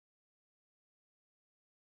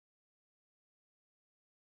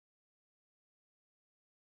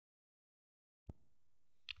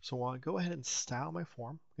So while I go ahead and style my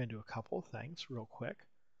form, I'm going to do a couple of things real quick.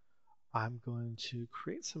 I'm going to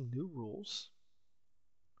create some new rules.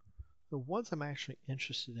 The ones I'm actually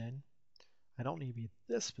interested in, I don't need to be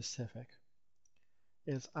this specific,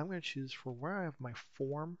 is I'm going to choose for where I have my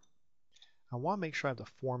form. I want to make sure I have the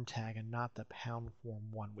form tag and not the pound form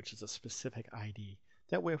 1, which is a specific ID.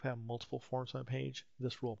 That way if I have multiple forms on a page,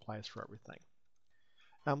 this rule applies for everything.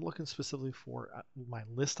 I'm looking specifically for my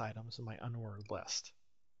list items in my unordered list.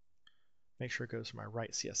 Make sure it goes to my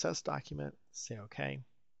right CSS document, say OK.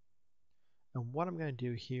 And what I'm going to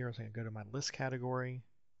do here is I'm going to go to my list category.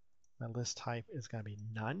 My list type is going to be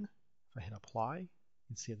none. If I hit apply, you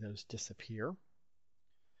can see those disappear.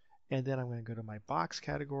 And then I'm going to go to my box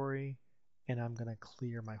category and I'm going to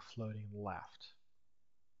clear my floating left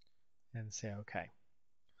and say OK.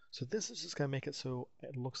 So this is just going to make it so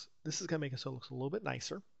it looks, this is going to make it so it looks a little bit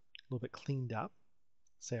nicer, a little bit cleaned up.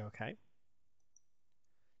 Say OK.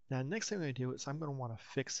 Now, next thing I'm going to do is I'm going to want to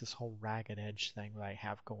fix this whole ragged edge thing that I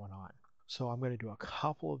have going on. So I'm going to do a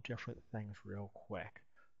couple of different things real quick.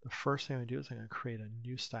 The first thing I'm going to do is I'm going to create a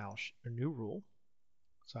new style, a new rule.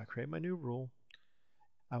 So I create my new rule.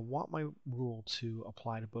 I want my rule to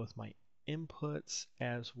apply to both my inputs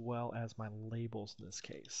as well as my labels in this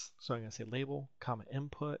case. So I'm going to say label, comma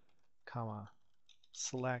input, comma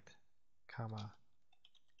select, comma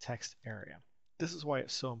text area. This is why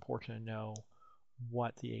it's so important to know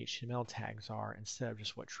what the HTML tags are instead of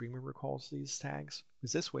just what Dreamweaver calls these tags.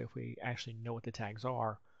 Because this way, if we actually know what the tags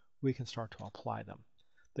are, we can start to apply them.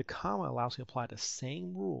 The comma allows me to apply the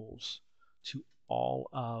same rules to all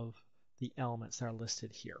of the elements that are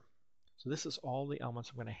listed here. So this is all the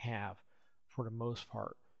elements I'm going to have for the most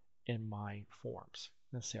part in my forms.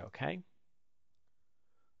 Let's say OK.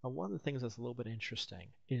 Now, one of the things that's a little bit interesting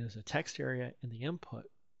is the text area and the input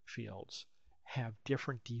fields have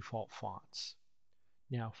different default fonts.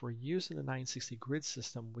 Now, if we're using the 960 grid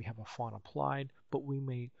system, we have a font applied, but we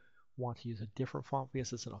may want to use a different font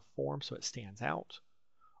because it's in a form so it stands out.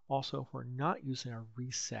 Also, if we're not using a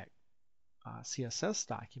reset CSS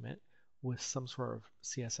document with some sort of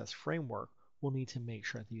CSS framework, we'll need to make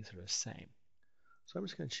sure these are the same. So I'm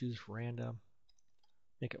just going to choose random,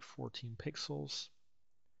 make it 14 pixels.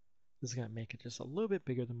 This is going to make it just a little bit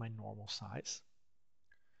bigger than my normal size.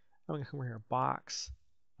 I'm going to come over here, box,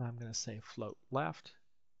 and I'm going to say float left,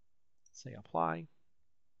 say apply,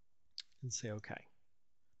 and say OK.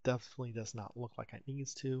 Definitely does not look like it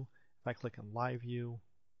needs to. If I click on live view,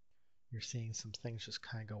 you're seeing some things just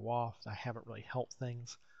kind of go off. I haven't really helped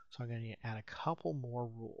things, so I'm going to need to add a couple more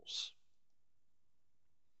rules.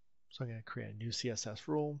 So I'm going to create a new CSS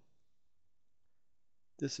rule.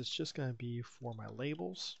 This is just going to be for my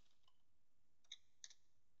labels,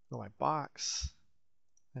 for my box,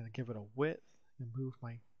 and give it a width and move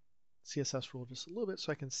my CSS rule just a little bit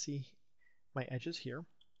so I can see my edges here.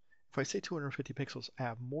 If I say 250 pixels, I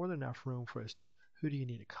have more than enough room for this who do you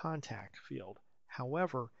need to contact field.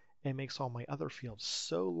 However, it makes all my other fields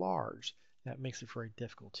so large that it makes it very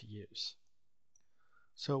difficult to use.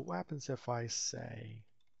 So what happens if I say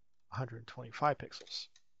 125 pixels?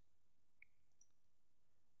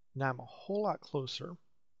 Now I'm a whole lot closer.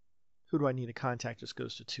 Who do I need to contact just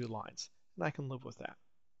goes to 2 lines, and I can live with that.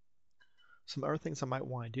 Some other things I might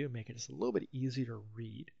want to do to make it just a little bit easier to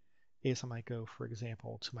read is I might go, for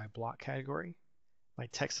example, to my block category, my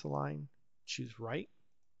text align, choose right.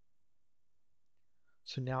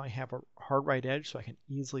 So now I have a hard right edge so I can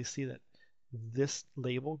easily see that this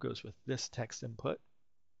label goes with this text input.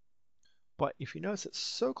 But if you notice it's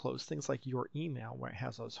so close, things like your email where it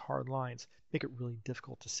has those hard lines make it really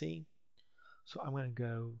difficult to see. So I'm going to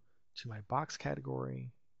go to my box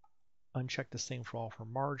category, uncheck the same for all for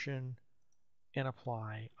margin, and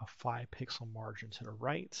apply a 5 pixel margin to the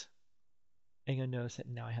right. And you'll notice that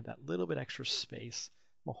now I have that little bit extra space,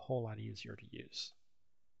 a whole lot easier to use.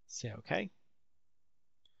 Say OK.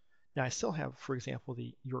 Now I still have, for example,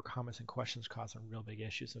 the your comments and questions causing real big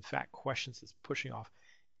issues. In fact, questions is pushing off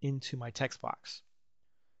into my text box.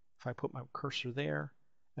 If I put my cursor there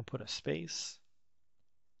and put a space,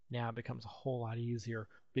 now it becomes a whole lot easier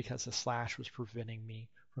because the slash was preventing me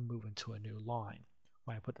from moving to a new line.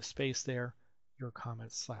 When I put the space there, your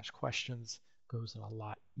comments / questions goes in a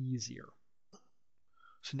lot easier.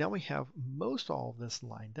 So now we have most all of this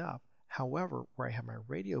lined up. However, where I have my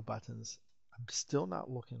radio buttons, I'm still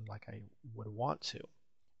not looking like I would want to.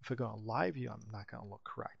 If I go on live view, I'm not going to look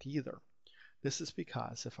correct either. This is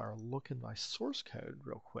because if I look in my source code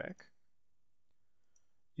real quick,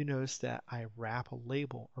 you notice that I wrap a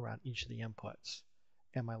label around each of the inputs.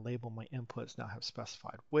 And my label and my inputs now have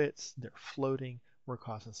specified widths. They're floating. We're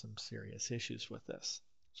causing some serious issues with this.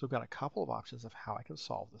 So I've got a couple of options of how I can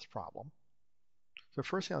solve this problem. So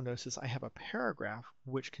first thing I'll notice is I have a paragraph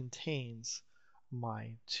which contains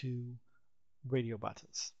my two radio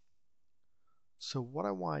buttons. So what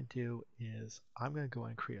I want to do is I'm going to go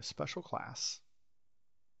and create a special class.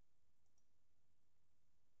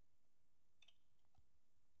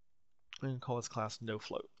 I'm going to call this class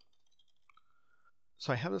NoFloat.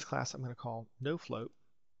 So I have this class I'm going to call NoFloat.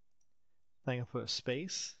 Then I'm going to put a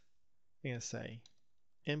space. I'm going to say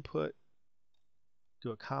input,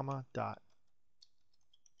 do a comma, dot,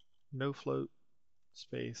 NoFloat,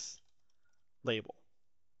 space, label.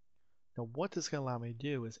 Now what this is going to allow me to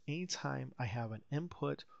do is anytime I have an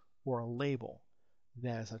input or a label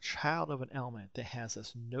that is a child of an element that has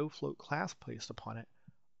this NoFloat class placed upon it,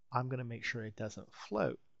 I'm going to make sure it doesn't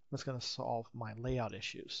float. That's going to solve my layout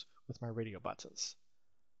issues with my radio buttons.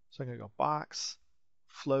 So I'm going to go box,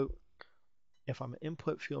 float. If I'm an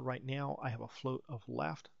input field right now, I have a float of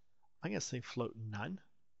left. I'm going to say float none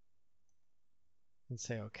and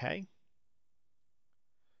say OK.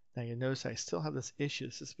 Now you notice I still have this issue.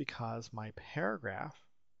 This is because my paragraph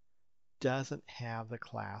doesn't have the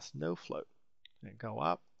class NoFloat. I'm going to go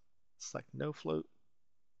up, select NoFloat,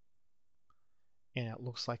 and it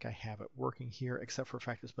looks like I have it working here, except for the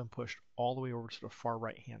fact it's been pushed all the way over to the far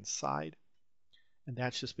right-hand side. And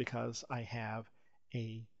that's just because I have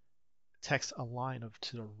a text align of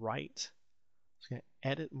to the right. So I'm going to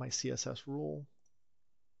edit my CSS rule,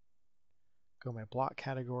 go my block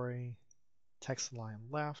category, text align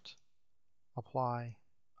left, apply,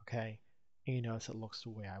 okay, and you notice it looks the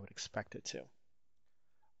way I would expect it to.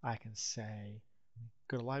 I can say,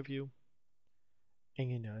 go to live view, and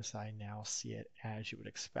you notice I now see it as you would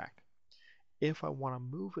expect. If I want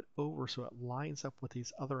to move it over so it lines up with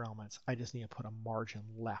these other elements, I just need to put a margin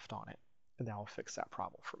left on it, and that will fix that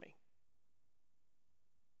problem for me.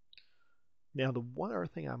 Now, the one other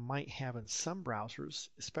thing I might have in some browsers,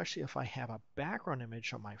 especially if I have a background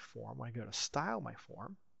image on my form, when I go to style my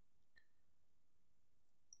form,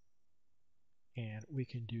 and we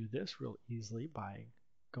can do this real easily by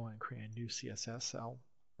going and create a new CSS cell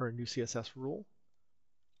or a new CSS rule.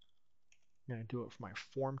 I'm going to do it for my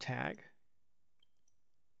form tag,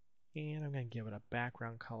 and I'm going to give it a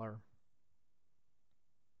background color.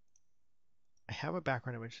 I have a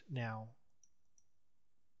background image now.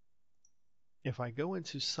 If I go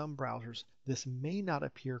into some browsers, this may not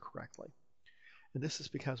appear correctly. And this is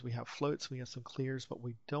because we have floats, we have some clears, but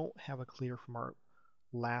we don't have a clear from our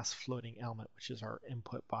last floating element, which is our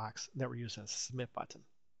input box that we're using as a submit button.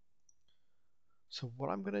 So what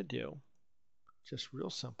I'm going to do, just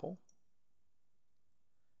real simple,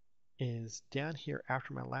 is down here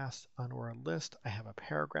after my last unordered list, I have a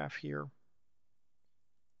paragraph here.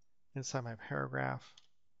 Inside my paragraph,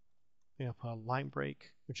 I'm going to put a line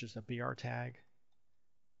break, which is a BR tag,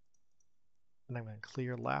 and I'm going to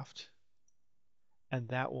clear left, and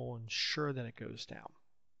that will ensure that it goes down.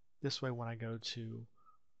 This way, when I go to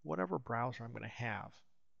whatever browser I'm going to have,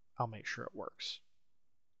 I'll make sure it works.